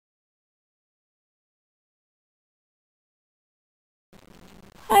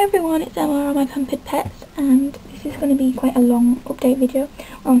Hi everyone, it's Emma on My Pampered Pets, and this is going to be quite a long update video.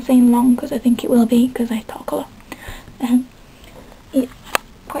 Well, I'm saying long because I think it will be, because I talk a lot. It's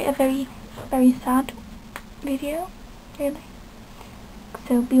quite a very sad video, really.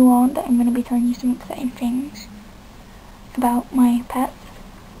 So be warned that I'm going to be telling you some exciting things about my pets.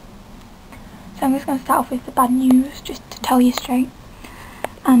 So I'm just going to start off with the bad news, just to tell you straight.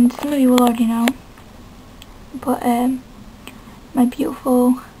 And some of you will already know, but my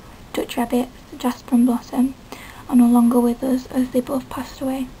beautiful Dutch rabbits, Jasper and Blossom, are no longer with us as they both passed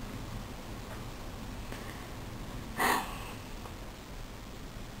away.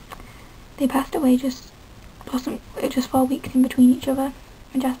 They passed away just 4 weeks in between each other,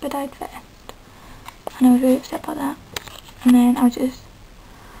 and Jasper died first. And I was really upset about that. And then I was just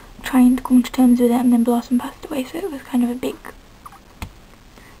trying to come to terms with it, and then Blossom passed away, so it was kind of a big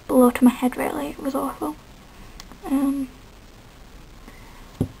blow to my head, really. It was awful.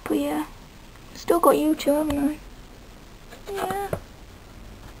 But yeah, still got you two, haven't I? Yeah.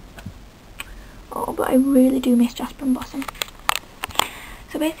 Oh, but I really do miss Jasper and Blossom.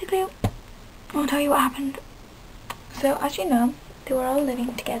 So basically, I'll tell you what happened. So as you know, they were all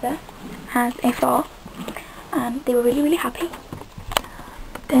living together as a four, and they were really happy.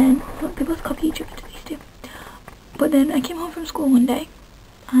 But then, look, they both copy each other, these two. But then I came home from school one day,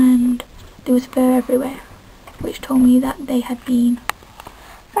 and there was fur everywhere, which told me that they had been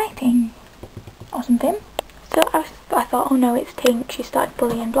fighting or something. So I thought, oh no, it's Tink, she started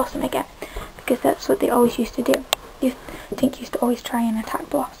bullying Blossom again, because that's what they always used to do. Tink used to always try and attack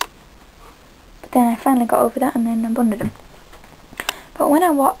Bloss. But then I finally got over that, and then I bonded him. But when I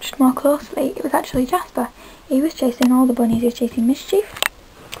watched more closely, it was actually Jasper. He was chasing all the bunnies. He was chasing Mischief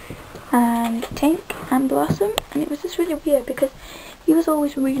and Tink and Blossom, and it was just really weird because he was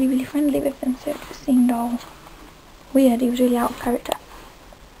always really friendly with them, so it just seemed all weird. He was really out of character.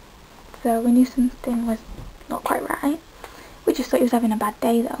 So we knew something was not quite right. We just thought he was having a bad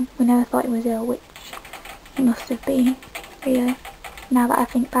day though. We never thought he was ill, which he must have been, really, now that I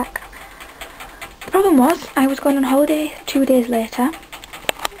think back. The problem was, I was going on holiday 2 days later,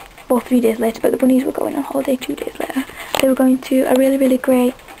 or 3 days later, but the bunnies were going on holiday 2 days later. They were going to a really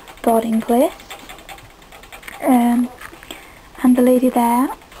great boarding place. And the lady there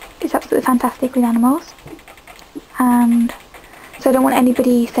is absolutely fantastic with animals. And so I don't want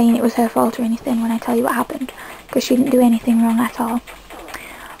anybody saying it was her fault or anything when I tell you what happened, because she didn't do anything wrong at all.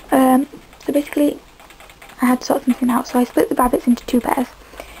 So basically, I had to sort something out, so I split the rabbits into 2 pairs.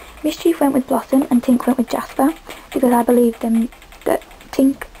 Mischief went with Blossom and Tink went with Jasper, because I believed them that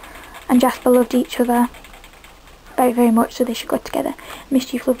Tink and Jasper loved each other very much, so they should go together.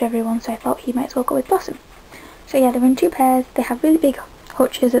 Mischief loved everyone, so I thought he might as well go with Blossom. So yeah, they were in 2 pairs. They have really big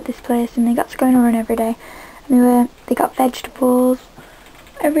hutches at this place, and they got to go on a run every day. And they got vegetables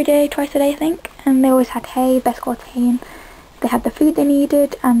every day, twice a day I think, and they always had hay, best quality hay, and they had the food they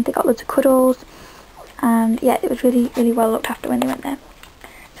needed, and they got loads of cuddles, and yeah, it was really well looked after when they went there.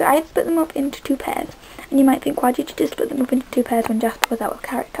 So I had split them up into 2 pairs, and you might think, why did you just split them up into 2 pairs when Jasper was out of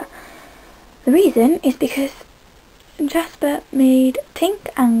character? The reason is because Jasper made Tink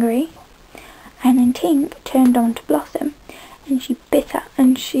angry, and then Tink turned on to Blossom, and she bit her,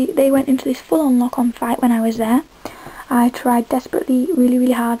 and they went into this full-on lock-on fight when I was there. I tried desperately,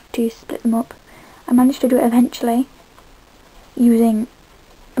 really hard to split them up. I managed to do it eventually, using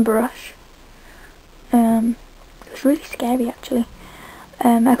a brush. It was really scary actually.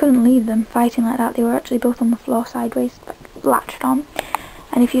 I couldn't leave them fighting like that. They were actually both on the floor sideways, like, latched on.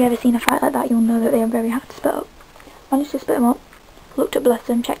 And if you've ever seen a fight like that, you'll know that they are very hard to split up. Managed to split them up, looked at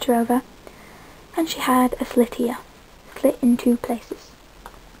Blossom, checked her over, and she had a slit ear. Slit in 2 places,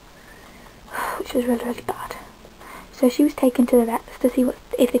 which was really bad. So she was taken to the vets to see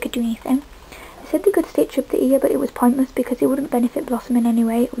if they could do anything. They said they could stitch up the ear, but it was pointless because it wouldn't benefit Blossom in any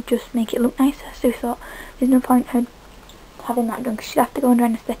way. It would just make it look nicer. So we thought there's no point her having that done, because she'd have to go under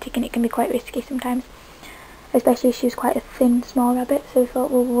anaesthetic, and it can be quite risky sometimes, especially if she was quite a thin, small rabbit. So we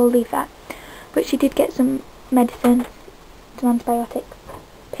thought, well, we'll leave that. But she did get some medicine, some antibiotics,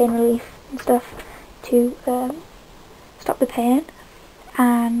 pain relief and stuff to stop the pain,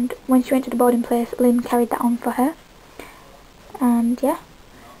 and when she went to the boarding place, Lynn carried that on for her, and yeah,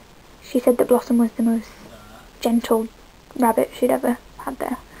 she said that Blossom was the most gentle rabbit she'd ever had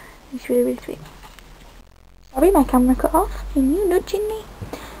there, and she's really sweet. Sorry, my camera cut off, and you nudging me.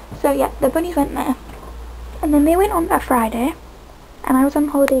 So yeah, the bunnies went there, and then they went on a Friday, and I was on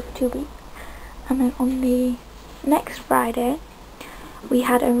holiday for 2 weeks, and then on the next Friday, we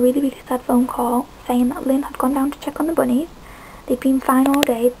had a really sad phone call saying that Lynn had gone down to check on the bunnies. They'd been fine all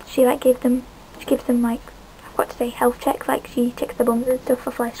day. She gives them like a forgot to say, health checks, like she checks the bums and stuff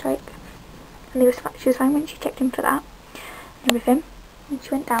for fly strike. And she was fine when she checked him for that and everything. And she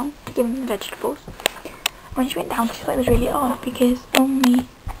went down to give him the vegetables. When she went down, she thought it was really odd because only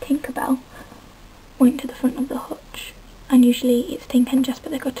Tinkerbell went to the front of the hutch, and usually it's Tink and Jasper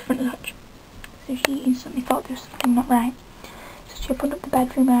that go to the front of the hutch. So she instantly thought there was something not right. So she opened up the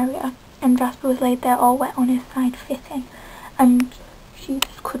bedroom area, and Jasper was laid there all wet on his side fitting, and she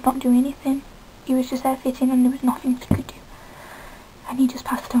just could not do anything. He was just there fitting and there was nothing she could do. And he just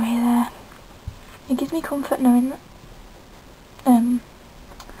passed away there. It gives me comfort knowing that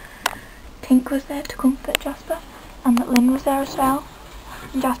Tink was there to comfort Jasper, and that Lynn was there as well.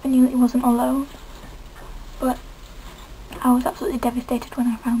 And Jasper knew that he wasn't alone. But I was absolutely devastated when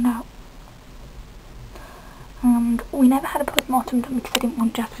I found out. And we never had a post-mortem done because I didn't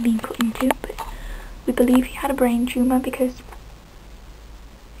want Jasper being cut into, but we believe he had a brain tumour because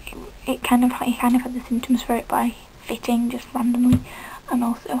he kind of had the symptoms for it by fitting just randomly, and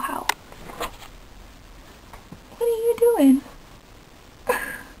also how... What are you doing?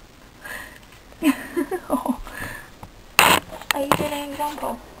 Oh. Are you doing an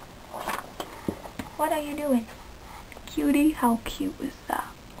example? What are you doing? Cutie, how cute was that?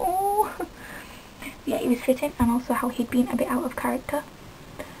 Oh. Yeah, he was fitting, and also how he'd been a bit out of character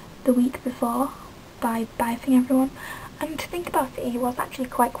the week before by biting everyone. And to think about it, he was actually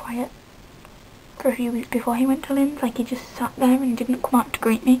quite quiet for a few weeks before he went to Lynn's. Like, he just sat there and didn't come out to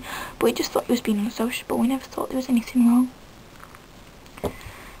greet me, but we just thought he was being unsociable. We never thought there was anything wrong.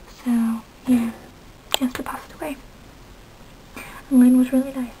 So yeah, Jasper passed away, and Lynn was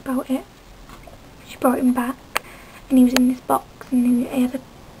really nice about it. She brought him back, and he was in this box, and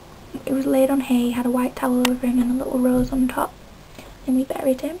it was laid on hay. He had a white towel over him and a little rose on top, and we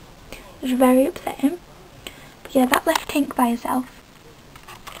buried him. It was very upsetting. But yeah, that left Tink by herself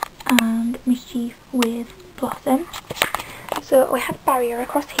and Mischief with Blossom. So we had a barrier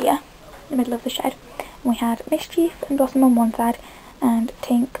across here in the middle of the shed, and we had Mischief and Blossom on one side and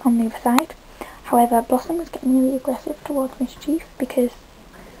Tink on the other side. However, Blossom was getting really aggressive towards Mischief because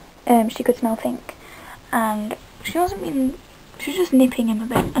she could smell Tink, and she was just nipping him a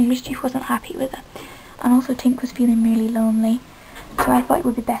bit, and Mischief wasn't happy with her. And also Tink was feeling really lonely, so I thought it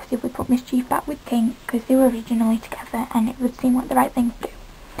would be best if we put Mischief back with Tink because they were originally together and it would seem like the right thing to do.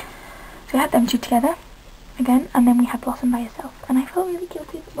 So we had them two together again, and then we had Blossom by herself, and I felt really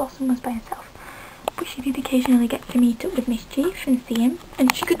guilty that Blossom was by herself. But she did occasionally get to meet up with Mischief and see him,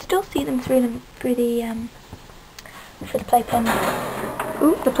 and she could still see them through the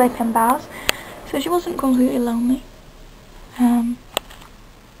playpen bars, so she wasn't completely lonely. So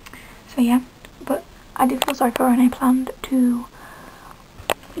yeah, but I did feel sorry for her, and I planned to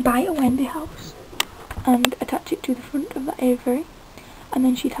buy a Wendy house and attach it to the front of the aviary, and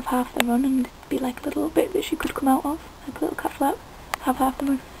then she'd have half the run and it'd be like a little bit that she could come out of, like a little cat flap, have half the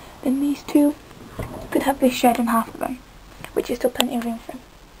run. Then these two could have this shed and half the run, which is still plenty of room for them.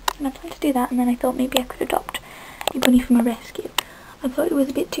 And I planned to do that, and then I thought maybe I could adopt a bunny from a rescue. I thought it was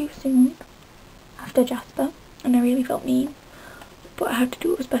a bit too soon after Jasper, and I really felt mean, but I had to do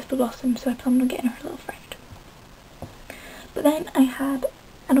what was best for Blossom, so I planned on getting her a little friend. But then I had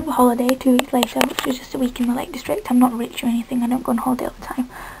another holiday 2 weeks later, which was just a week in the Lake District. I'm not rich or anything, I don't go on holiday all the time.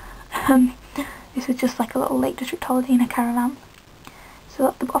 This was just like a little Lake District holiday in a caravan. So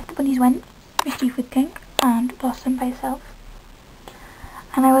off the bunnies went, Mischief with Tink and Blossom by herself.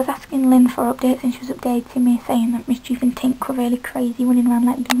 And I was asking Lynn for updates, and she was updating me saying that Mischief and Tink were really crazy, running around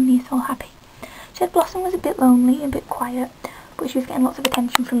like loonies, all happy. She said Blossom was a bit lonely, a bit quiet, but she was getting lots of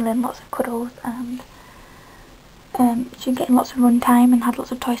attention from Lynn, lots of cuddles, and she was getting lots of run time and had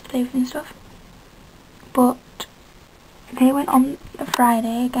lots of toys to play with and stuff. But they went on the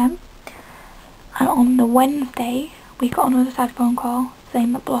Friday again, and on the Wednesday we got another sad phone call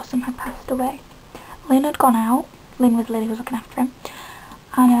saying that Blossom had passed away. Lynn had gone out. Lynn was Lily, who was looking after him,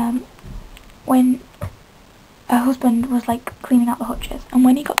 and when her husband was like cleaning out the hutches, and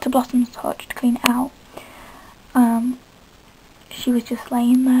when he got to Blossom's hutch to clean it out, she was just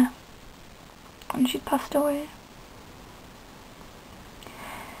laying there and she'd passed away.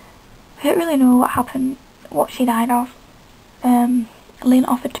 I don't really know what happened, what she died of. Lynn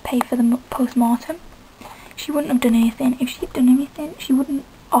offered to pay for the post-mortem. She wouldn't have done anything. If she'd done anything, she wouldn't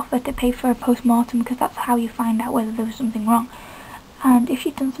offer to pay for a post-mortem, because that's how you find out whether there was something wrong. And if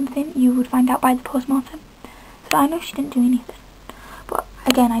she'd done something, you would find out by the post-mortem. So I know she didn't do anything. But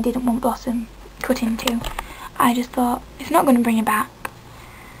again, I didn't want Blossom cut into. I just thought, it's not going to bring her back.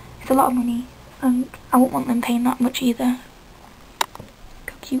 It's a lot of money, and I won't want them paying that much either. Look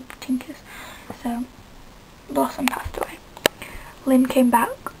how cute Tink is. So Blossom passed away. Lynn came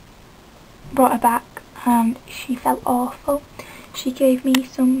back, brought her back, and she felt awful. She gave me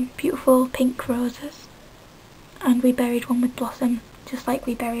some beautiful pink roses, and we buried one with Blossom, just like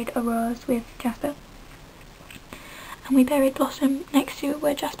we buried a rose with Jasper. And we buried Blossom next to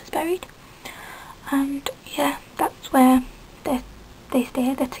where Jasper's buried. And yeah, that's where they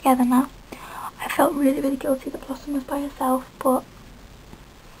stay. They're together now. I felt really guilty that Blossom was by herself, but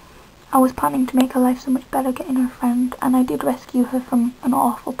I was planning to make her life so much better getting her a friend, and I did rescue her from an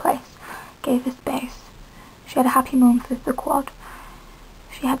awful place, gave her space. She had a happy month with the quad.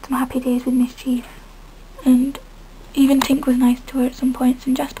 She had some happy days with Mischief, and even Tink was nice to her at some points,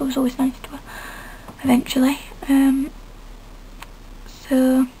 and Jasper was always nice to her eventually.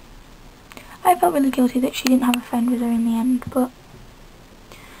 So I felt really guilty that she didn't have a friend with her in the end, but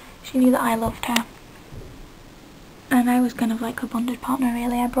she knew that I loved her. And I was kind of like her bonded partner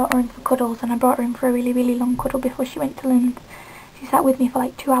really. I brought her in for cuddles, and I brought her in for a really long cuddle before she went to Linz. She sat with me for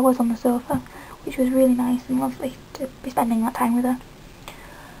like 2 hours on the sofa, which was really nice and lovely to be spending that time with her.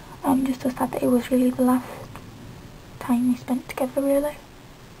 I'm just so sad that it was really the last time we spent together really.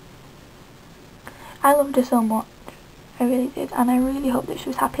 I loved her so much, I really did, and I really hope that she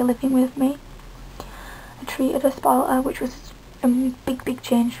was happy living with me. I treated her, spoiled her, which was a big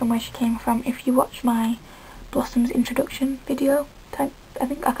change from where she came from. If you watch my Blossom's introduction video, I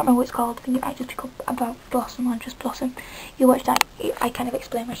can't remember what it's called, I think it might just be about Blossom or just Blossom. You watch that, I kind of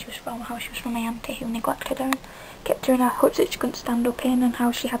explain where she was from, how she was from my auntie who neglected her and kept her in a hut that she couldn't stand up in, and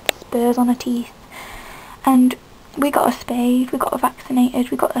how she had the spurs on her teeth. And we got her spayed, we got her vaccinated,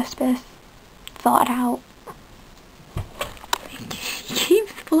 we got her spurs sorted out. She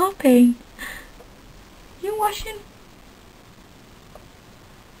keeps flopping. You're washing.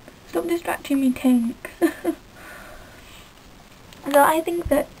 Stop distracting me, Tink. So I think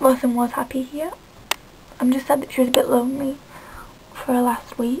that Blossom was happy here. I'm just sad that she was a bit lonely for her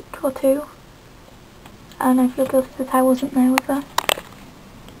last week or two. And I feel guilty that I wasn't there with her.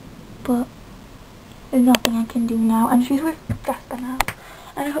 But there's nothing I can do now. And she's with Jasper now.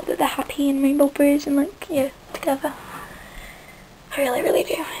 And I hope that they're happy in Rainbow Bridge and like, yeah, together. I really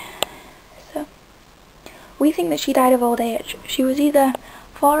do. So, we think that she died of old age. She was either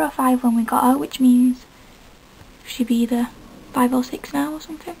 4 or 5 when we got her, which means she'd be either 5 or 6 now or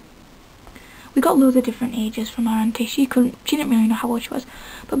something. We got loads of different ages from our auntie. She didn't really know how old she was,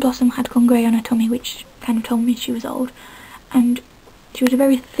 but Blossom had gone grey on her tummy, which kind of told me she was old. And she was a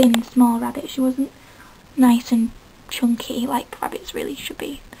very thin, small rabbit. She wasn't nice and chunky like rabbits really should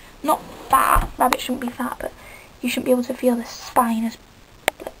be. Not fat. Rabbits shouldn't be fat, but you shouldn't be able to feel the spine as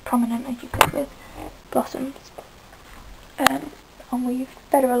prominent as you could with Blossoms. And we've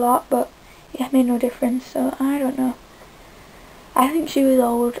fed her a lot, but it made no difference, so I don't know. I think she was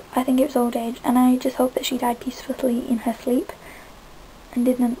old. I think it was old age, and I just hope that she died peacefully in her sleep and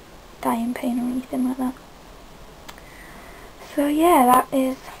didn't die in pain or anything like that. So yeah, that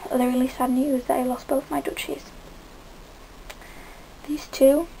is the really sad news that I lost both my dutchies. These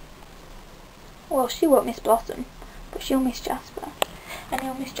two, well, she won't miss Blossom, but she'll miss Jasper, and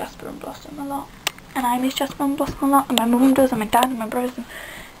he'll miss Jasper and Blossom a lot. And I miss Jasper and Blossom a lot, and my mum does, and my dad and my brothers, and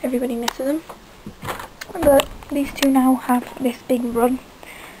everybody misses them. But these two now have this big run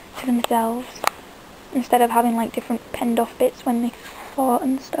to themselves, instead of having like different penned off bits when they fought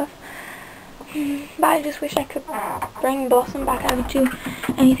and stuff. But I just wish I could bring Blossom back. I would do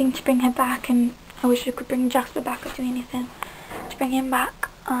anything to bring her back, and I wish I could bring Jasper back. I'd do anything to bring him back.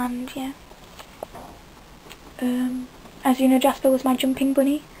 And yeah, as you know, Jasper was my jumping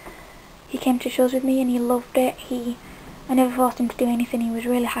bunny. He came to shows with me and he loved it. I never forced him to do anything. He was a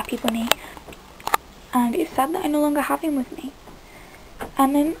really happy bunny. And it's sad that I no longer have him with me.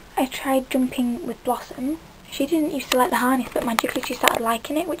 And then I tried jumping with Blossom. She didn't used to like the harness, but magically she started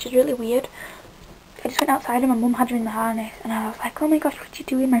liking it, which is really weird. I just went outside and my mum had her in the harness, and I was like, oh my gosh, what are you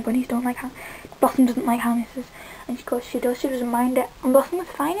doing? My bunnies don't like harnesses. Blossom doesn't like harnesses. And she goes, she doesn't mind it. And Blossom was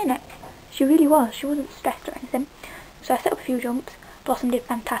fine in it. She really was. She wasn't stressed or anything. So I set up a few jumps. Blossom did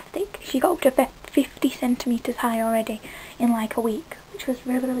fantastic. She got up to 50 centimetres high already in like a week, which was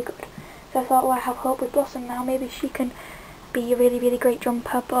really good. So I thought, well, I have hope with Blossom now. Maybe she can be a really great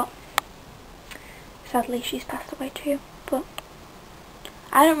jumper, but sadly she's passed away too. But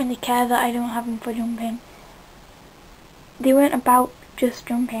I don't really care that I don't have them for jumping. They weren't about just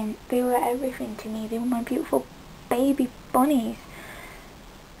jumping. They were everything to me. They were my beautiful baby bunnies.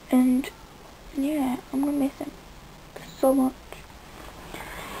 And yeah, I'm gonna miss them so much.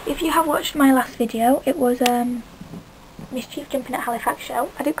 If you have watched my last video, it was Mischief jumping at Halifax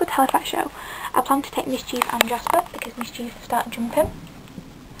show. I did go to Halifax show. I planned to take Mischief and Jasper because Mischief started jumping,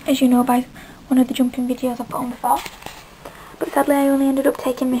 as you know by one of the jumping videos I put on before. But sadly I only ended up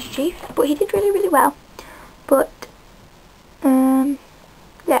taking Mischief, but he did really well. But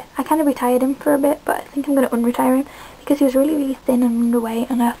yeah, I kind of retired him for a bit, but I think I'm going to unretire him because he was really, really thin and underweight,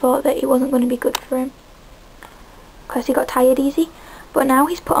 and I thought that it wasn't going to be good for him because he got tired easy. But now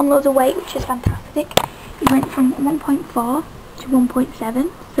he's put on loads of weight, which is fantastic. He went from 1.4 to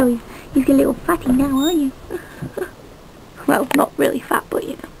 1.7, so he's a little fatty now, aren't you? Well, not really fat, but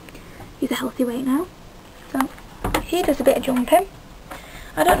you know, he's a healthy weight now. So he does a bit of jumping.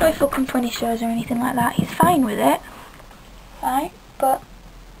 I don't know if he'll come to any shows or anything like that. He's fine with it, right? But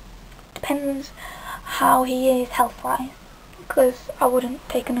depends how he is health-wise, because I wouldn't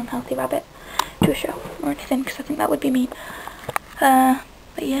take an unhealthy rabbit to a show or anything, because I think that would be mean.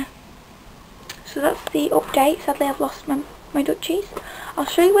 But yeah, so that's the update. Sadly I've lost my dutchies. I'll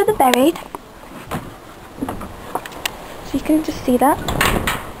show you where they're buried, so you can just see that.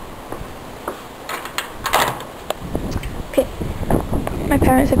 Okay, my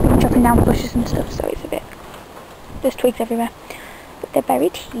parents have been chopping down bushes and stuff, so it's a bit, there's twigs everywhere. But they're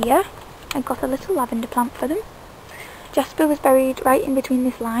buried here. I got a little lavender plant for them. Jasper was buried right in between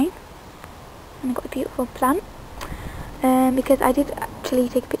this line, and I got a beautiful plant. Because I did actually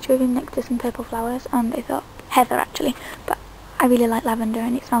take a picture of him next to some purple flowers, and I thought, heather actually, but I really like lavender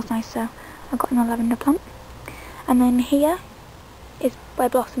and it smells nice, so I got him a lavender plant. And then here is where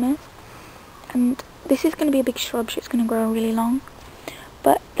Blossom is, and this is going to be a big shrub, so it's going to grow really long.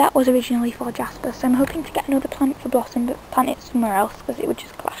 But that was originally for Jasper, so I'm hoping to get another plant for Blossom, but plant it somewhere else because it would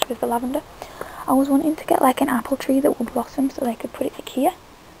just clash with the lavender. I was wanting to get like an apple tree that will blossom so they could put it like here.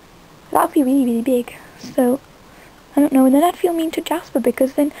 That would be really, really big. So I don't know, and then I'd feel mean to Jasper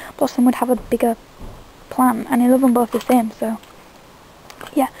because then Blossom would have a bigger plant, and I love them both the same, so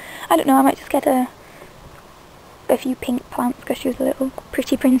yeah, I don't know, I might just get a few pink plants because she was a little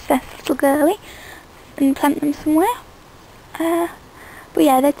pretty princess, little girly, and plant them somewhere. But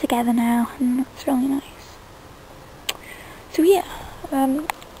yeah, they're together now, and it's really nice. So yeah, I'm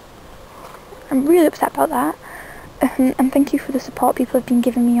really upset about that. And thank you for the support people have been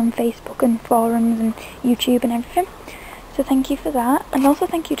giving me on Facebook and forums and YouTube and everything. So thank you for that. And also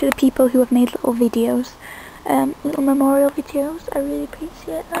thank you to the people who have made little videos, little memorial videos. I really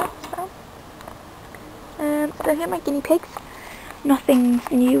appreciate that as well. So here are my guinea pigs. Nothing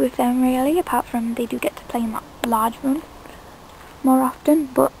new with them really, apart from they do get to play in that large room more often.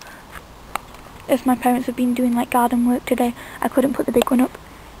 But as my parents have been doing like garden work today, I couldn't put the big one up.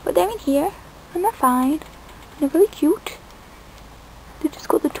 But they're in here, and they're fine. They're really cute. They've just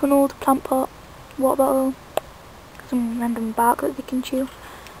got the tunneled plant pot, water bottle, some random bark that they can chew.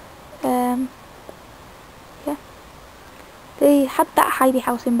 Yeah. They had that hidey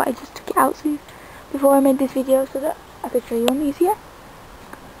house in, but I just took it out before I made this video so that I could show you them easier.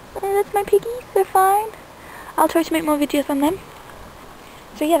 And that's my piggies, they're fine. I'll try to make more videos on them.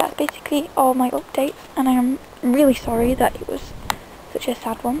 So yeah, that's basically all my updates, and I am really sorry that it was such a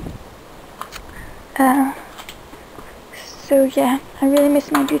sad one. So yeah, I really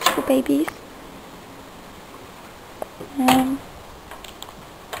miss my beautiful babies.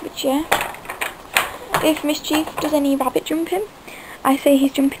 But yeah, if Mischief does any rabbit jumping, I say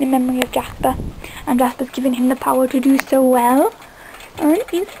he's jumping in memory of Jasper, and Jasper's giving him the power to do so well,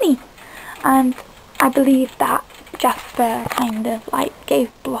 isn't he? And I believe that Jasper kind of like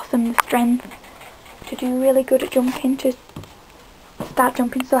gave Blossom the strength to do really good at jumping, to start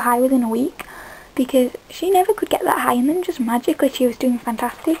jumping so high within a week, because she never could get that high, and then just magically she was doing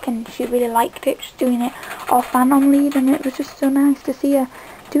fantastic, and she really liked it. She's doing it all fan on lead, and it was just so nice to see her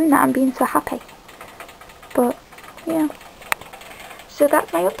doing that and being so happy. But yeah, so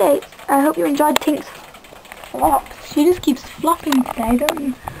that's my update. I hope you enjoyed Tink's flops. She just keeps flopping today, don't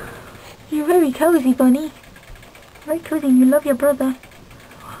you? You're very cozy, bunny. Very cozy, and you love your brother.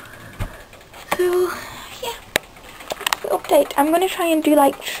 So yeah, the update. I'm going to try and do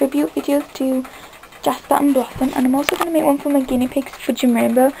like tribute videos to Jasper and Blossom, and I'm also going to make one for my guinea pigs, Fudge and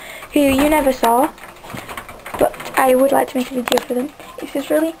Rainbow, who you never saw, but I would like to make a video for them. It's just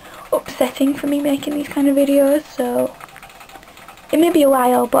really upsetting for me making these kind of videos, so it may be a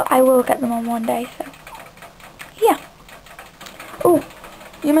while, but I will get them on one day, so yeah. Oh,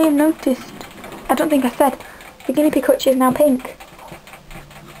 you may have noticed, I don't think I said, the guinea pig hutch is now pink.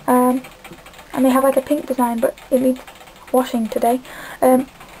 And they have like a pink design, but it needs washing today.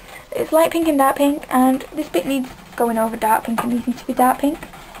 It's light pink and dark pink, and this bit needs going over dark pink, and these need to be dark pink.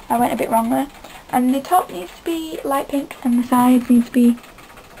 I went a bit wrong there. And the top needs to be light pink, and the sides need to be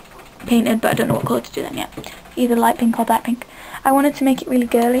painted, but I don't know what colour to do them yet. Either light pink or dark pink. I wanted to make it really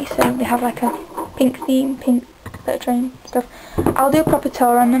girly, so they have like a pink theme, pink litter train stuff. I'll do a proper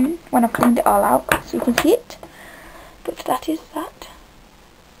tour on them when I've cleaned it all out, so you can see it. But that is that.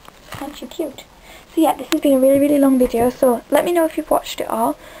 Aren't you cute? So yeah, this has been a really long video, so let me know if you've watched it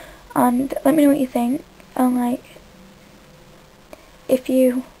all, and let me know what you think, and like, if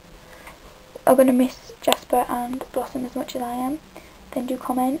you are going to miss Jasper and Blossom as much as I am, then do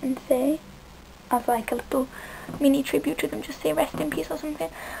comment and say, as like a little mini tribute to them, just say rest in peace or something.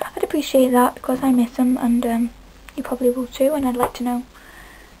 I'd appreciate that, because I miss them, and you probably will too, and I'd like to know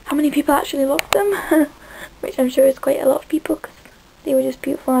how many people actually love them, which I'm sure is quite a lot of people, because they were just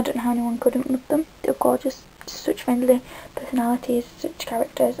beautiful. I don't know how anyone couldn't love them. They're gorgeous, such friendly personalities, such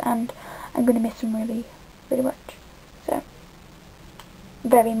characters, and I'm going to miss them really much. So,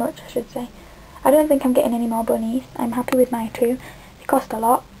 very much I should say. I don't think I'm getting any more bunnies. I'm happy with my 2. They cost a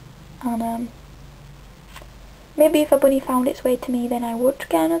lot, and maybe if a bunny found its way to me, then I would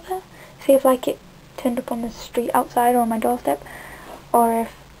get another. See if like it turned up on the street outside or on my doorstep, or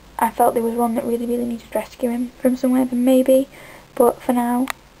if I felt there was one that really needed rescuing from somewhere, then maybe. But for now,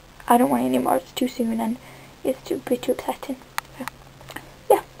 I don't want any more. It's too soon, and it's too upsetting. So,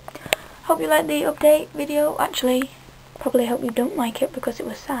 yeah. Hope you liked the update video. Actually, probably hope you don't like it because it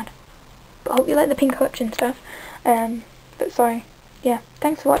was sad. But I hope you like the pink hutch and stuff. But sorry. Yeah.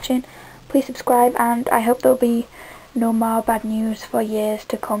 Thanks for watching. Please subscribe, and I hope there'll be no more bad news for years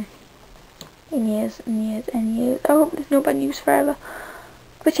to come. In years and years and years. I hope there's no bad news forever.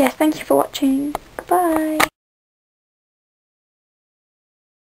 But yes, thank you for watching. Goodbye.